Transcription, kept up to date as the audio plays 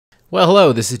Well,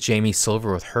 hello, this is Jamie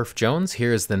Silver with Herf Jones.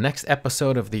 Here is the next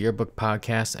episode of the Yearbook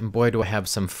podcast, and boy, do I have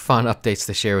some fun updates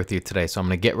to share with you today, so I'm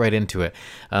going to get right into it.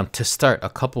 To start, a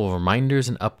couple of reminders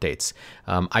and updates.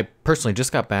 I personally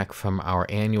just got back from our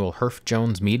annual Herf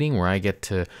Jones meeting where I get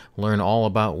to learn all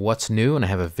about what's new, and I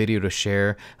have a video to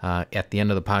share at the end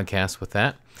of the podcast with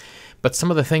that. But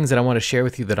some of the things that I want to share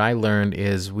with you that I learned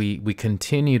is we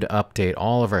continue to update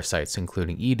all of our sites,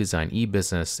 including eDesign,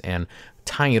 eBusiness, and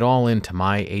tying it all into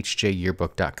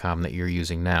myhjyearbook.com that you're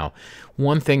using now.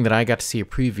 One thing that I got to see a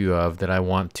preview of that I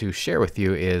want to share with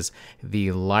you is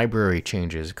the library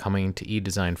changes coming to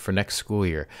eDesign for next school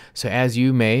year. So as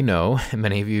you may know,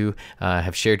 many of you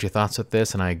have shared your thoughts with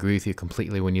this, and I agree with you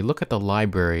completely. When you look at the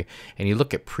library and you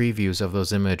look at previews of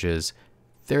those images,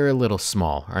 they're a little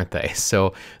small, aren't they?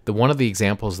 So one of the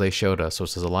examples they showed us,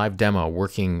 which is a live demo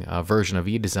working version of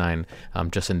eDesign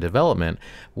just in development,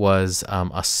 was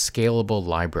a scalable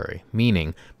library,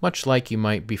 meaning much like you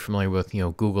might be familiar with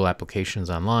Google applications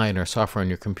online or software on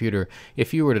your computer,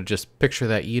 if you were to just picture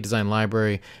that eDesign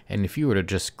library and if you were to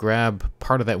just grab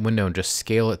part of that window and just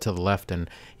scale it to the left, and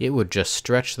it would just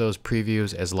stretch those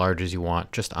previews as large as you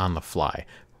want just on the fly.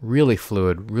 Really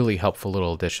fluid, really helpful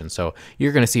little addition. So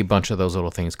you're going to see a bunch of those little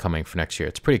things coming for next year.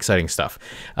 It's pretty exciting stuff.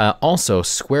 Also,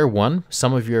 Square One,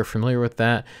 some of you are familiar with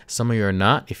that, some of you are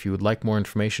not. If you would like more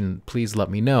information, please let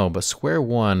me know. But Square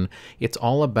One, it's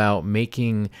all about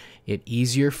making it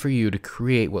easier for you to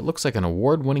create what looks like an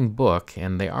award-winning book,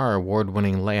 and they are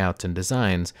award-winning layouts and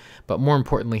designs, but more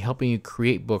importantly, helping you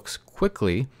create books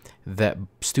quickly that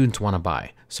students want to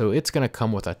buy. So it's going to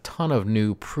come with a ton of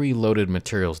new preloaded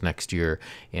materials next year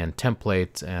and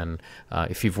templates, and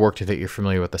if you've worked with it, you're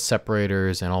familiar with the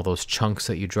separators and all those chunks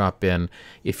that you drop in.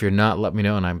 If you're not, let me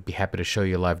know and I'd be happy to show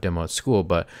you a live demo at school,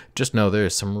 but just know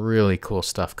there's some really cool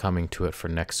stuff coming to it for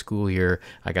next school year.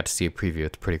 I got to see a preview.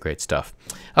 It's pretty great stuff.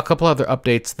 A couple other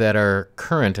updates that are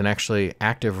current and actually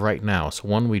active right now. So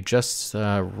one we just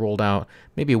rolled out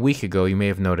maybe a week ago, you may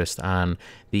have noticed, on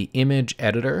the image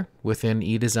editor within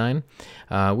eDesign.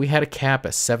 We had a cap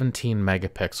at 17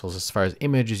 megapixels as far as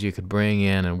images you could bring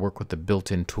in and work with the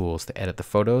built-in tools to edit the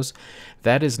photos.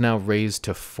 That is now raised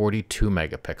to 42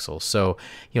 megapixels. So,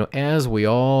 as we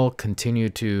all continue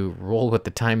to roll with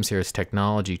the times here as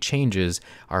technology changes,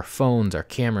 our phones, our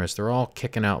cameras, they're all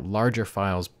kicking out larger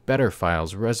files, better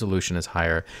files, resolution is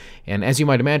higher, and as you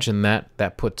might imagine,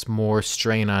 that puts more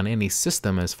strain on any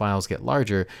system as files get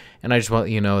larger. And I just want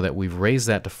you to know that we've raised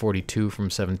that to 42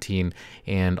 from 17,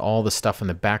 and all the stuff in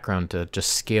the background to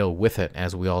just scale with it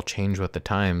as we all change with the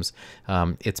times.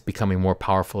 It's becoming more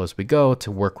powerful as we go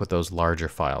to work with those larger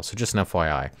files. So just an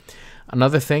FYI.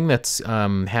 Another thing that's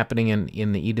happening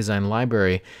in the eDesign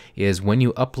library is when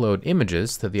you upload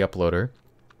images to the uploader,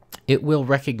 it will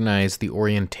recognize the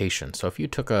orientation. So if you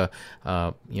took a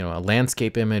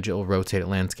landscape image, it will rotate it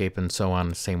landscape and so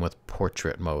on. Same with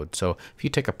portrait mode. So if you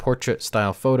take a portrait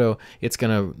style photo, it's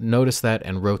going to notice that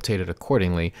and rotate it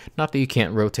accordingly. Not that you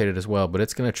can't rotate it as well, but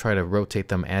it's going to try to rotate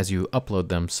them as you upload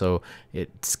them so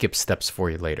it skips steps for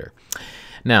you later.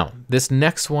 Now, this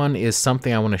next one is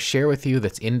something I want to share with you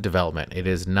that's in development. It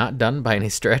is not done by any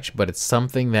stretch, but it's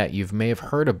something that you may have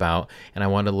heard about, and I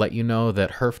want to let you know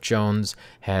that Herf Jones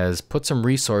has put some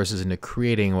resources into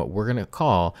creating what we're going to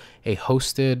call a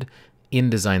hosted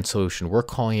InDesign solution. We're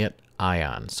calling it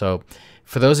Ion. So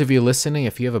for those of you listening,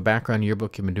 if you have a background in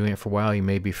Yearbook, you've been doing it for a while, you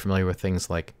may be familiar with things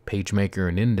like PageMaker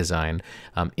and InDesign.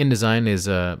 InDesign is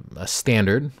a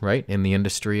standard, right, in the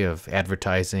industry of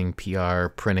advertising, PR,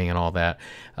 printing, and all that.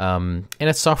 And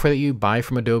it's software that you buy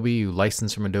from Adobe, you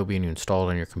license from Adobe, and you install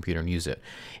it on your computer and use it.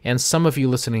 And some of you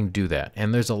listening do that.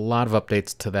 And there's a lot of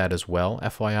updates to that as well,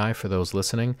 FYI, for those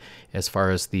listening, as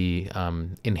far as the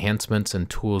enhancements and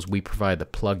tools we provide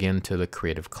that plug into the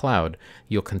Creative Cloud.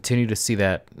 You'll continue to see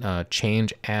that change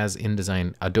as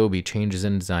InDesign, Adobe changes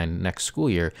InDesign next school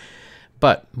year.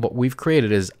 But what we've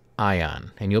created is Ion,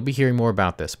 and you'll be hearing more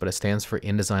about this, but it stands for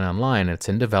InDesign Online, and it's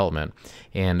in development,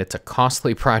 and it's a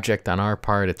costly project on our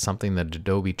part. It's something that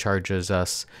Adobe charges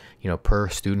us, per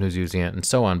student who's using it and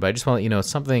so on. But I just want to let you know it's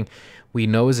something we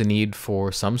know is a need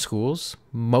for some schools.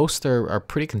 Most are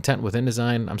pretty content with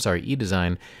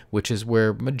eDesign, which is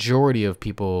where majority of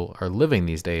people are living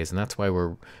these days, and that's why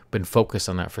we've been focused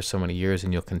on that for so many years,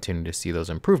 and you'll continue to see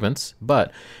those improvements.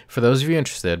 But for those of you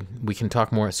interested, we can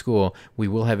talk more at school. We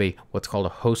will have what's called a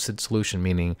hosted solution,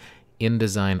 meaning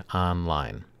InDesign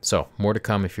Online. So more to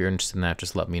come. If you're interested in that,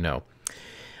 just let me know.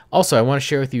 Also, I want to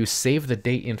share with you save the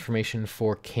date information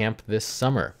for camp this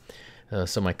summer.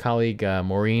 So my colleague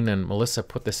Maureen and Melissa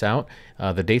put this out.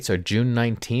 The dates are June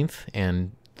 19th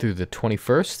and through the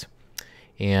 21st.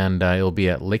 and it'll be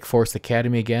at Lake Forest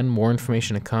Academy again. More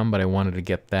information to come, but I wanted to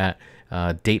get that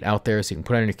date out there so you can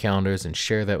put it on your calendars and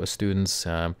share that with students.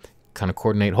 Kind of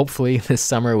coordinate, hopefully, this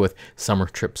summer with summer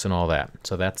trips and all that.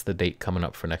 So that's the date coming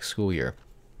up for next school year.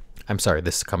 I'm sorry,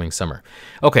 this coming summer.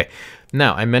 Okay,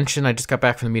 now I mentioned I just got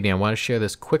back from the meeting. I want to share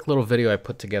this quick little video I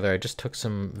put together. I just took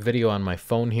some video on my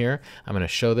phone here. I'm going to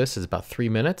show this. It's about 3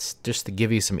 minutes just to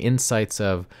give you some insights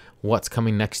of what's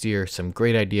coming next year, some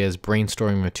great ideas,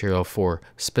 brainstorming material for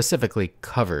specifically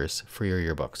covers for your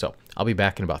yearbook. So I'll be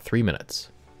back in about 3 minutes.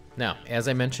 Now, as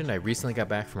I mentioned, I recently got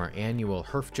back from our annual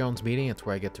Herf Jones meeting. It's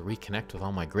where I get to reconnect with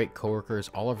all my great coworkers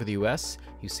all over the U.S.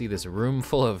 You see this room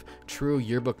full of true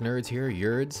yearbook nerds here,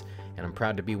 yerds, and I'm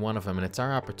proud to be one of them. And it's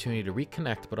our opportunity to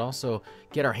reconnect, but also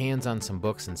get our hands on some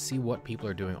books and see what people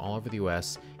are doing all over the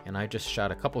U.S. And I just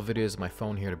shot a couple videos of my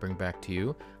phone here to bring back to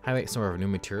you, highlight some of our new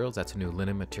materials. That's a new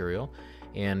linen material.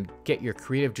 And get your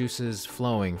creative juices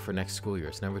flowing for next school year.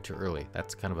 It's never too early.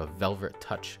 That's kind of a velvet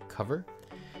touch cover.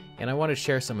 And I want to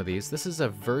share some of these. This is a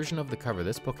version of the cover.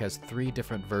 This book has 3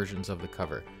 different versions of the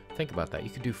cover. Think about that.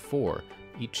 You could do 4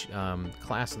 each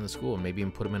class in the school, and maybe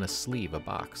even put them in a sleeve, a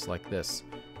box like this.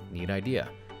 Neat idea.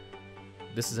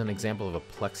 This is an example of a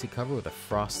plexi cover with a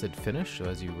frosted finish. So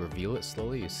as you reveal it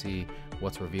slowly, you see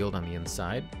what's revealed on the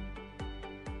inside.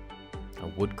 A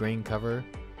wood grain cover,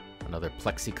 another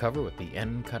plexi cover with the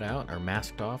end cut out or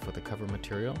masked off with the cover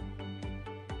material.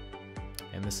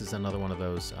 And this is another one of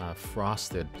those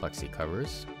frosted plexi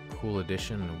covers. Cool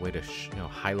addition and way to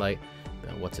highlight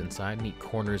what's inside. Neat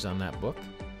corners on that book.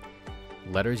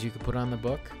 Letters you could put on the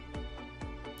book.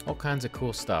 All kinds of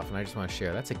cool stuff, and I just want to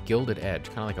share. That's a gilded edge,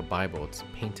 kind of like a Bible. It's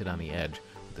painted on the edge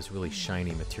with this really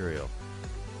shiny material.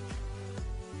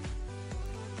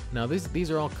 Now these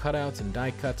are all cutouts and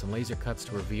die cuts and laser cuts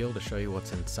to reveal to show you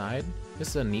what's inside. This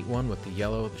is a neat one with the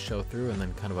yellow to show through, and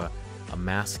then kind of a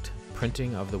masked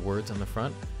printing of the words on the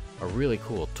front. A really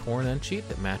cool torn end sheet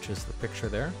that matches the picture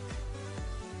there.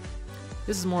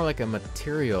 This is more like a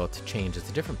material to change. It's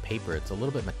a different paper. It's a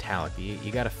little bit metallic.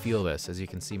 You got to feel this. As you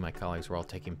can see, my colleagues were all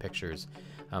taking pictures.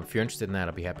 If you're interested in that,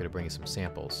 I'll be happy to bring you some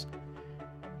samples.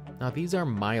 Now these are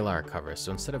Mylar covers,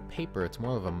 so instead of paper, it's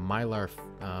more of a Mylar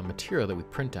material that we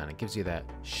print on. It gives you that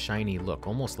shiny look,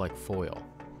 almost like foil.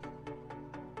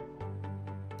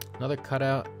 Another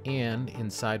cutout, and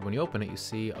inside when you open it you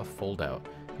see a fold out.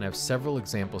 And I have several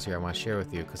examples here I want to share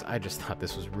with you because I just thought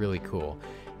this was really cool.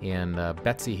 And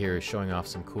Betsy here is showing off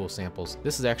some cool samples.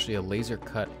 This is actually a laser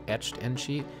cut etched end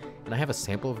sheet, and I have a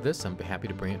sample of this. I'm happy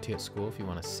to bring it to you at school if you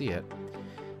want to see it.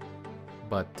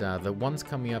 But the ones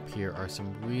coming up here are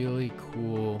some really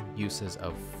cool uses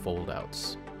of fold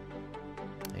outs.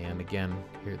 And again,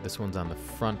 here this one's on the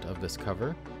front of this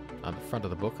cover, on the front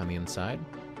of the book on the inside.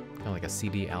 Kind of like a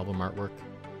CD album artwork.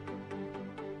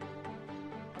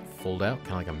 Fold out,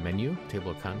 kind of like a menu,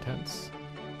 table of contents.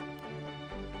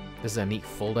 This is a neat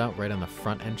fold out right on the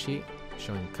front end sheet,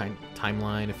 showing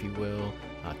timeline, if you will,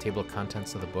 table of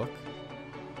contents of the book.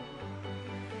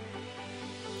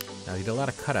 Now, you did a lot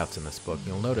of cutouts in this book.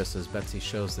 You'll notice as Betsy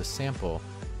shows the sample,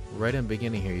 right in the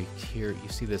beginning here, you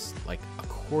see this like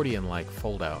accordion-like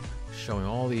fold out, showing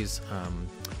all these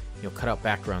cut out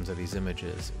backgrounds of these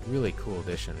images. Really cool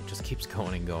addition. It just keeps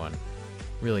going and going.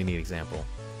 Really neat example.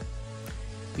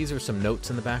 These are some notes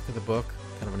in the back of the book.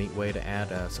 Kind of a neat way to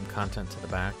add some content to the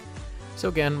back. So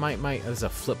again, this is a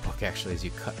flip book actually. As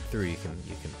you cut through, you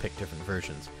can pick different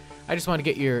versions. I just want to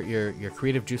get your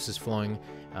creative juices flowing.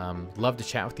 Love to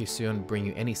chat with you soon. Bring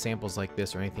you any samples like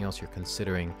this or anything else you're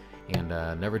considering. And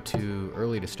never too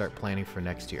early to start planning for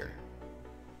next year.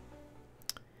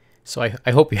 So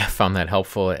I hope you have found that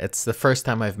helpful. It's the first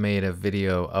time I've made a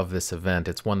video of this event.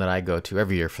 It's one that I go to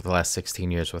every year for the last 16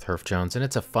 years with Herf Jones, and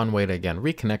it's a fun way to, again,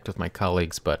 reconnect with my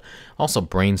colleagues, but also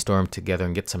brainstorm together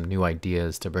and get some new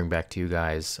ideas to bring back to you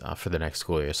guys for the next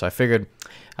school year. So I figured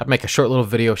I'd make a short little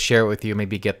video, share it with you,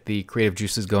 maybe get the creative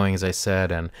juices going, as I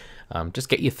said, and just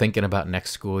get you thinking about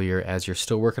next school year as you're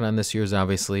still working on this year's,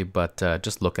 obviously, but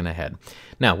just looking ahead.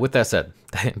 Now, with that said,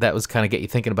 that was kind of get you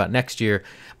thinking about next year.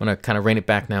 I'm going to kind of rein it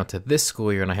back now to this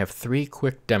school year, and I have 3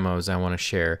 quick demos I want to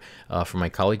share from my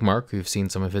colleague Mark, who've seen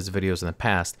some of his videos in the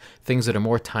past, things that are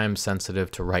more time sensitive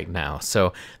to right now.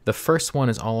 So the first one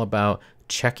is all about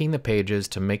checking the pages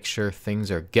to make sure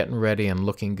things are getting ready and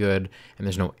looking good and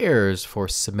there's no errors for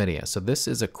submitting it. So this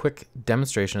is a quick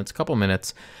demonstration. It's a couple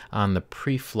minutes on the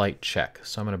pre-flight check.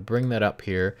 So I'm going to bring that up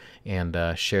here and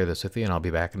share this with you, and I'll be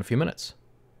back in a few minutes.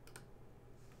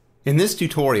 In this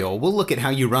tutorial, we'll look at how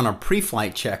you run a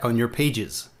pre-flight check on your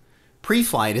pages.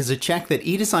 Pre-flight is a check that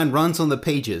eDesign runs on the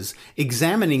pages,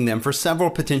 examining them for several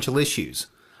potential issues.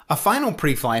 A final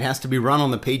pre-flight has to be run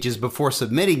on the pages before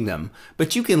submitting them,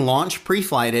 but you can launch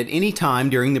pre-flight at any time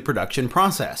during the production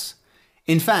process.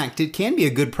 In fact, it can be a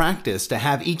good practice to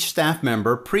have each staff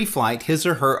member pre-flight his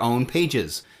or her own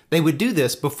pages. They would do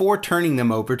this before turning them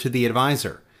over to the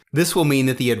advisor. This will mean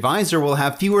that the advisor will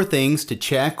have fewer things to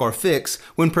check or fix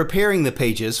when preparing the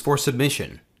pages for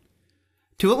submission.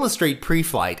 To illustrate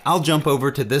pre-flight, I'll jump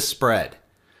over to this spread.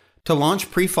 To launch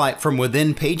pre-flight from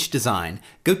within Page Design,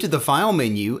 go to the File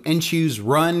menu and choose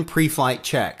Run Pre-Flight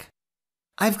Check.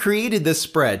 I've created this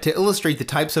spread to illustrate the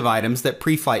types of items that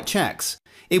pre-flight checks.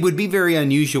 It would be very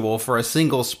unusual for a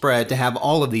single spread to have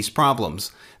all of these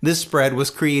problems. This spread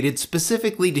was created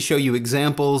specifically to show you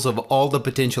examples of all the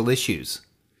potential issues.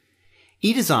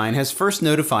 eDesign has first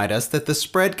notified us that the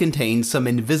spread contains some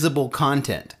invisible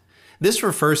content. This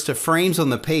refers to frames on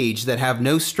the page that have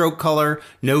no stroke color,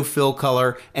 no fill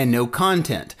color, and no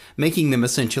content, making them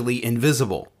essentially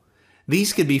invisible.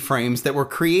 These could be frames that were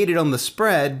created on the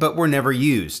spread but were never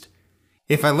used.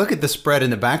 If I look at the spread in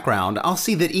the background, I'll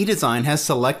see that eDesign has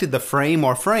selected the frame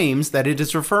or frames that it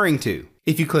is referring to.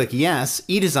 If you click Yes,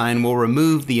 eDesign will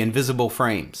remove the invisible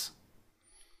frames.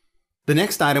 The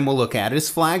next item we'll look at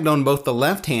is flagged on both the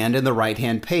left-hand and the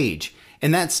right-hand page,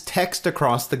 and that's text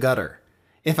across the gutter.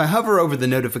 If I hover over the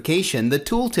notification, the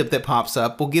tooltip that pops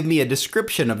up will give me a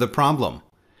description of the problem.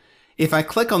 If I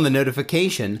click on the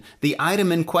notification, the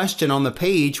item in question on the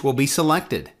page will be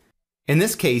selected. In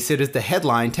this case, it is the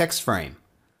headline text frame.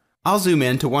 I'll zoom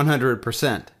in to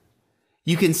 100%.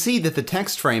 You can see that the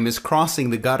text frame is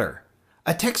crossing the gutter.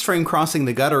 A text frame crossing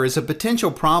the gutter is a potential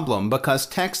problem because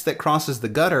text that crosses the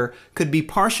gutter could be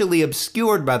partially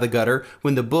obscured by the gutter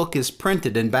when the book is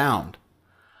printed and bound.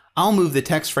 I'll move the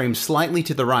text frame slightly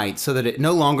to the right so that it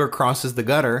no longer crosses the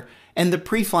gutter and the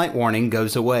pre-flight warning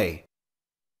goes away.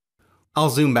 I'll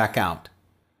zoom back out.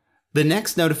 The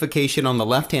next notification on the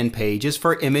left-hand page is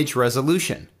for image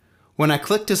resolution. When I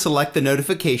click to select the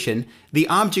notification, the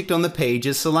object on the page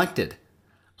is selected.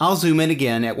 I'll zoom in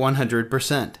again at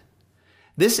 100%.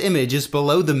 This image is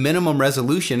below the minimum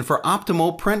resolution for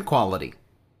optimal print quality.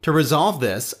 To resolve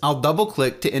this, I'll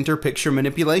double-click to enter picture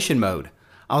manipulation mode.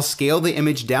 I'll scale the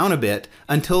image down a bit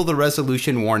until the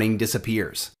resolution warning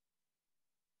disappears.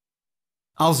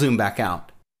 I'll zoom back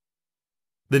out.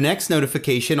 The next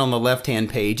notification on the left-hand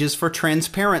page is for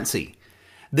transparency.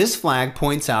 This flag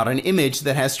points out an image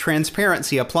that has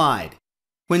transparency applied.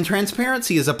 When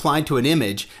transparency is applied to an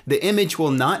image, the image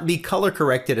will not be color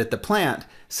corrected at the plant,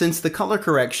 since the color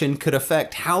correction could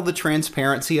affect how the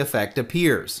transparency effect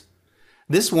appears.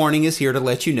 This warning is here to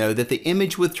let you know that the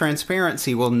image with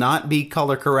transparency will not be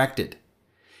color corrected.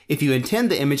 If you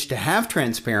intend the image to have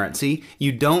transparency,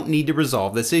 you don't need to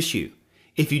resolve this issue.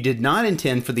 If you did not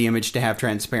intend for the image to have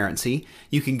transparency,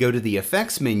 you can go to the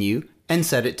Effects menu and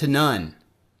set it to None.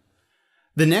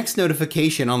 The next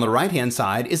notification on the right-hand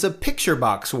side is a picture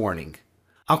box warning.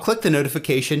 I'll click the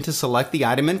notification to select the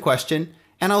item in question,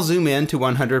 and I'll zoom in to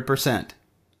 100%.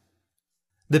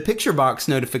 The picture box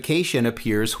notification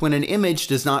appears when an image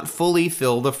does not fully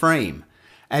fill the frame.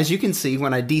 As you can see,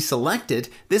 when I deselect it,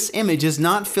 this image is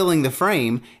not filling the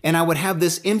frame, and I would have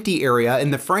this empty area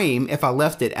in the frame if I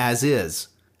left it as is.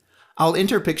 I'll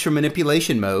enter picture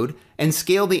manipulation mode and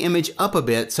scale the image up a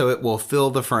bit so it will fill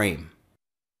the frame.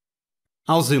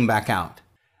 I'll zoom back out.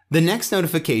 The next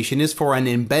notification is for an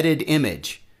embedded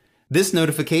image. This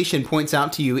notification points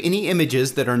out to you any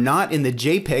images that are not in the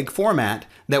JPEG format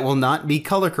that will not be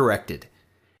color corrected.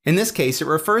 In this case, it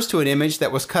refers to an image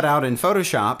that was cut out in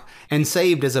Photoshop and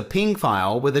saved as a PNG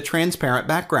file with a transparent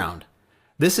background.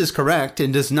 This is correct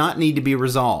and does not need to be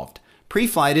resolved.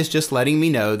 Pre-flight is just letting me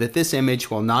know that this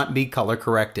image will not be color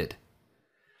corrected.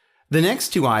 The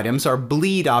next two items are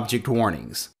bleed object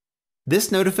warnings.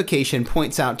 This notification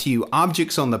points out to you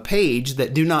objects on the page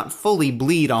that do not fully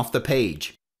bleed off the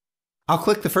page. I'll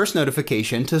click the first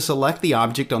notification to select the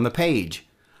object on the page.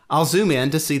 I'll zoom in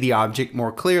to see the object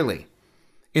more clearly.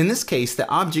 In this case, the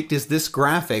object is this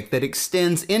graphic that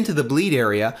extends into the bleed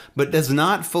area but does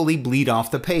not fully bleed off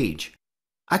the page.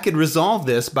 I could resolve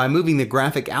this by moving the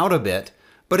graphic out a bit,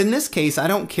 but in this case I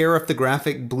don't care if the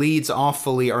graphic bleeds off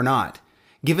fully or not.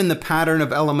 Given the pattern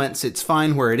of elements, it's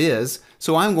fine where it is,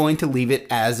 so I'm going to leave it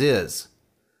as is.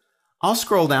 I'll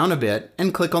scroll down a bit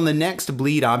and click on the next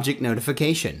bleed object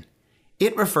notification.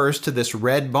 It refers to this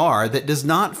red bar that does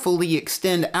not fully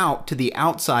extend out to the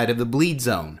outside of the bleed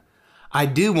zone. I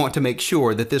do want to make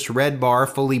sure that this red bar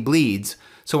fully bleeds,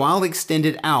 so I'll extend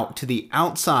it out to the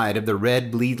outside of the red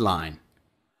bleed line.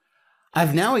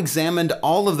 I've now examined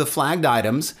all of the flagged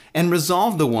items and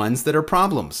resolved the ones that are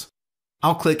problems.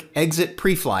 I'll click Exit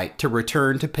Preflight to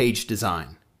return to Page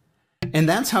Design. And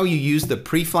that's how you use the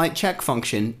pre-flight check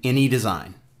function in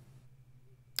eDesign.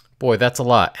 Boy, that's a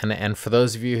lot. And for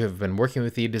those of you who have been working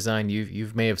with eDesign,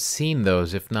 you may have seen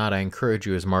those. If not, I encourage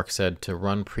you, as Mark said, to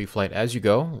run pre-flight as you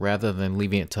go rather than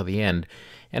leaving it till the end.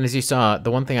 And as you saw, the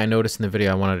one thing I noticed in the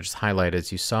video I wanted to just highlight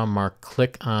is you saw Mark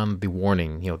click on the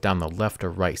warning, down the left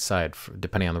or right side,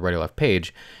 depending on the right or left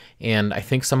page. And I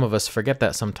think some of us forget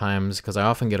that sometimes because I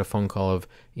often get a phone call of,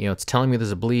 it's telling me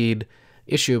there's a bleed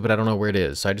issue, but I don't know where it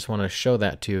is. So I just want to show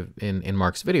that to you in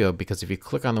Mark's video, because if you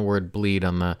click on the word bleed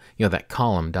on the, that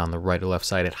column down the right or left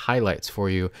side, it highlights for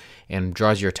you and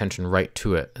draws your attention right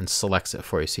to it and selects it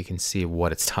for you so you can see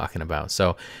what it's talking about.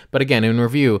 So, but again, in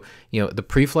review, the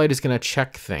pre-flight is going to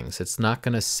check things. It's not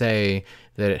going to say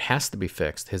that it has to be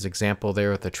fixed. His example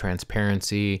there with the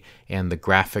transparency and the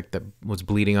graphic that was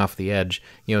bleeding off the edge,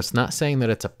 it's not saying that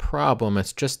it's a problem.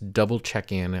 It's just double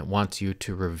checking, and it wants you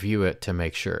to review it to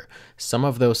make sure. Some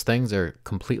of those things are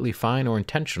completely fine or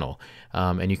intentional,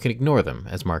 and you can ignore them,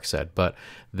 as Mark said. But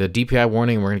the DPI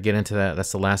warning, we're going to get into that.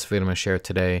 That's the last video I'm going to share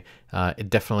today. It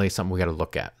definitely is something we got to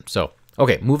look at. So,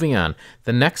 okay, moving on.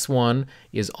 The next one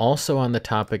is also on the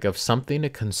topic of something to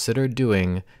consider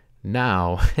doing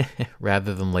now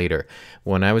rather than later.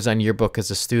 When I was on Yearbook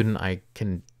as a student, I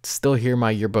can still hear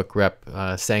my Yearbook rep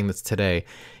saying this today,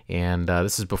 and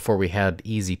this is before we had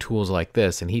easy tools like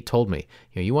this, and he told me,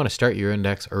 you want to start your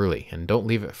index early and don't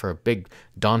leave it for a big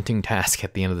daunting task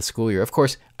at the end of the school year. Of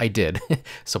course I did.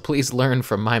 So please learn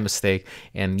from my mistake,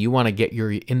 and you want to get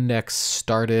your index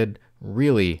started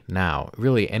really now,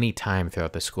 really any time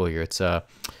throughout the school year. It's a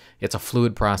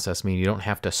fluid process, meaning you don't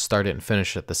have to start it and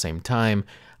finish it at the same time.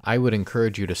 I would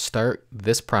encourage you to start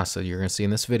this process you're going to see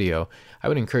in this video. I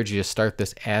would encourage you to start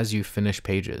this as you finish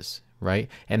pages,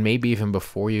 right? And maybe even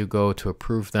before you go to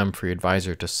approve them for your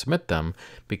advisor to submit them,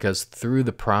 because through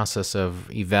the process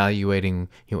of evaluating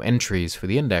entries for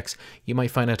the index, you might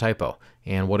find a typo.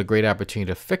 And what a great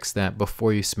opportunity to fix that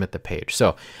before you submit the page. So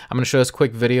I'm going to show this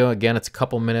quick video. Again, it's a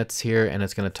couple minutes here, and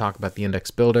it's going to talk about the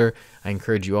index builder. I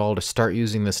encourage you all to start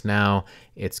using this now.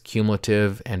 It's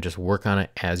cumulative, and just work on it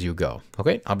as you go.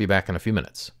 Okay, I'll be back in a few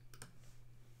minutes.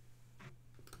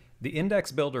 The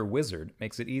Index Builder wizard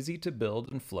makes it easy to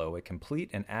build and flow a complete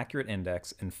and accurate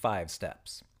index in 5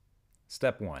 steps.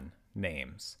 Step 1.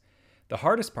 Names. The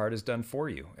hardest part is done for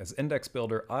you, as Index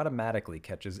Builder automatically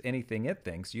catches anything it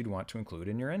thinks you'd want to include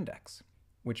in your index.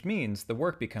 Which means the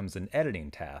work becomes an editing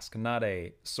task, not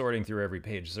a sorting through every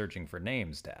page searching for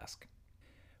names task.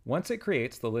 Once it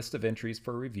creates the list of entries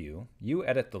for review, you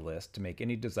edit the list to make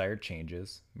any desired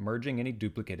changes, merging any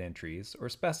duplicate entries, or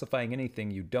specifying anything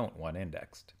you don't want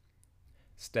indexed.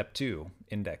 Step 2.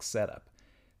 Index Setup.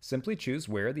 Simply choose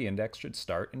where the index should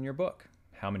start in your book,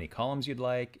 how many columns you'd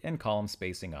like, and column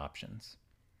spacing options.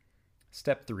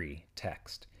 Step 3.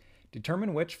 Text.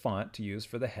 Determine which font to use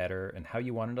for the header and how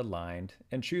you want it aligned,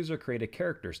 and choose or create a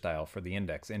character style for the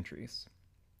index entries.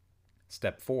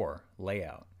 Step 4.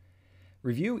 Layout.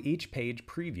 Review each page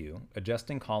preview,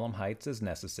 adjusting column heights as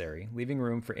necessary, leaving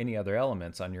room for any other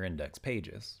elements on your index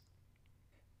pages.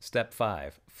 Step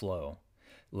 5. Flow.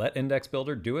 Let Index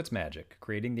Builder do its magic,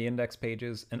 creating the index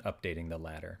pages and updating the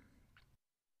latter.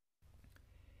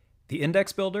 The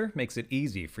Index Builder makes it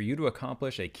easy for you to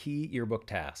accomplish a key yearbook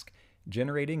task,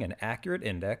 generating an accurate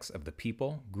index of the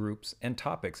people, groups, and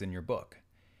topics in your book.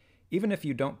 Even if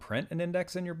you don't print an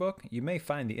index in your book, you may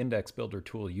find the Index Builder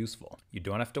tool useful. You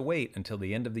don't have to wait until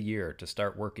the end of the year to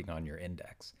start working on your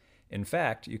index. In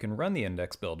fact, you can run the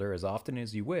Index Builder as often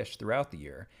as you wish throughout the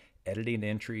year, editing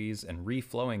entries and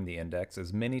reflowing the index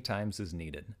as many times as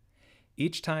needed.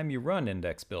 Each time you run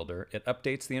Index Builder, it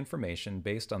updates the information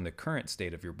based on the current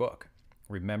state of your book,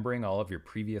 remembering all of your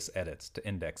previous edits to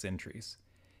index entries.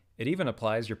 It even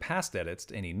applies your past edits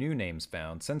to any new names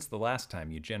found since the last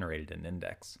time you generated an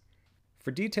index. For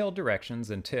detailed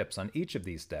directions and tips on each of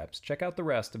these steps, check out the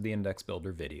rest of the Index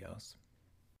Builder videos.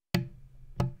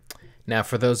 Now,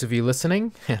 for those of you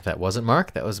listening, that wasn't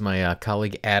Mark. That was my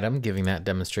colleague Adam giving that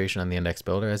demonstration on the Index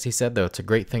Builder. As he said, though, it's a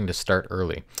great thing to start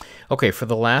early. Okay, for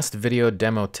the last video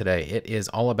demo today, it is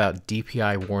all about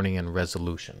DPI warning and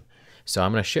resolution. So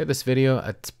I'm going to share this video.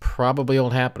 It's probably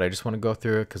old hat, but I just want to go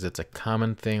through it because it's a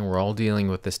common thing we're all dealing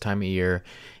with this time of year.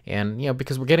 And,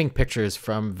 because we're getting pictures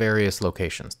from various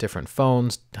locations, different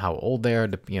phones, how old they are,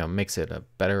 makes it a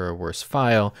better or worse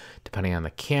file, depending on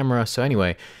the camera. So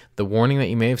anyway, the warning that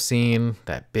you may have seen,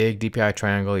 that big DPI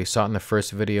triangle, you saw it in the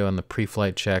first video in the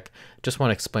pre-flight check. Just want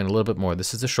to explain a little bit more.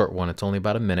 This is a short one. It's only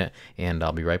about a minute, and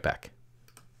I'll be right back.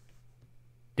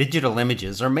 Digital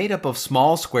images are made up of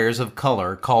small squares of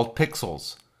color called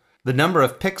pixels. The number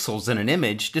of pixels in an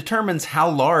image determines how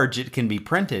large it can be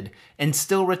printed and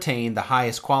still retain the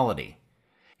highest quality.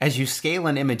 As you scale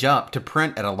an image up to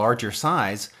print at a larger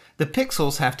size, the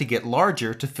pixels have to get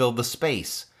larger to fill the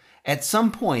space. At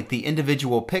some point, the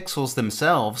individual pixels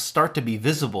themselves start to be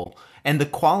visible, and the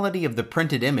quality of the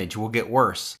printed image will get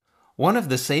worse. One of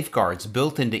the safeguards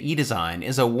built into eDesign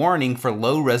is a warning for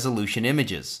low-resolution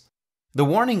images. The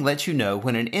warning lets you know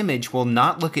when an image will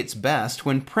not look its best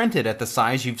when printed at the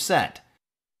size you've set.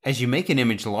 As you make an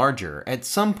image larger, at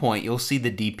some point you'll see the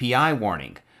DPI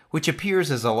warning, which appears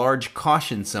as a large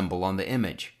caution symbol on the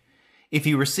image. If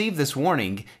you receive this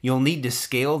warning, you'll need to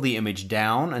scale the image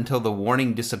down until the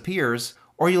warning disappears,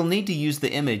 or you'll need to use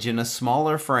the image in a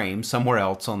smaller frame somewhere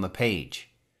else on the page.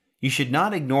 You should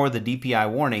not ignore the DPI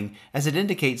warning, as it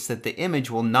indicates that the image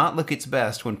will not look its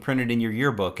best when printed in your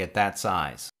yearbook at that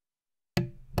size.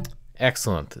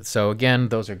 Excellent. So again,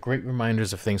 those are great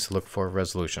reminders of things to look for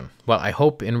resolution. Well, I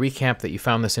hope in recap that you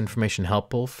found this information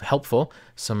helpful.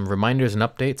 Some reminders and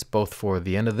updates both for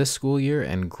the end of this school year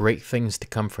and great things to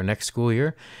come for next school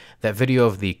year. That video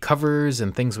of the covers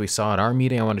and things we saw at our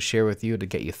meeting I want to share with you to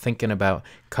get you thinking about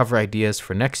cover ideas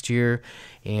for next year.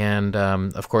 And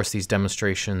of course, these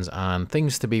demonstrations on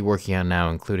things to be working on now,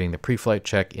 including the pre-flight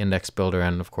check, index builder,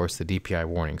 and of course the DPI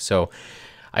warning. So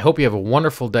I hope you have a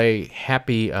wonderful day.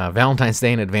 Happy Valentine's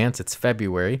Day in advance. It's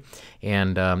February.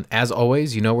 And as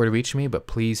always, you know where to reach me, but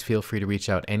please feel free to reach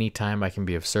out anytime I can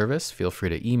be of service. Feel free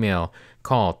to email,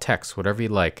 call, text, whatever you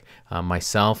like.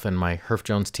 Myself and my Herf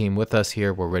Jones team with us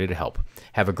here, we're ready to help.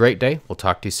 Have a great day. We'll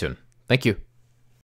talk to you soon. Thank you.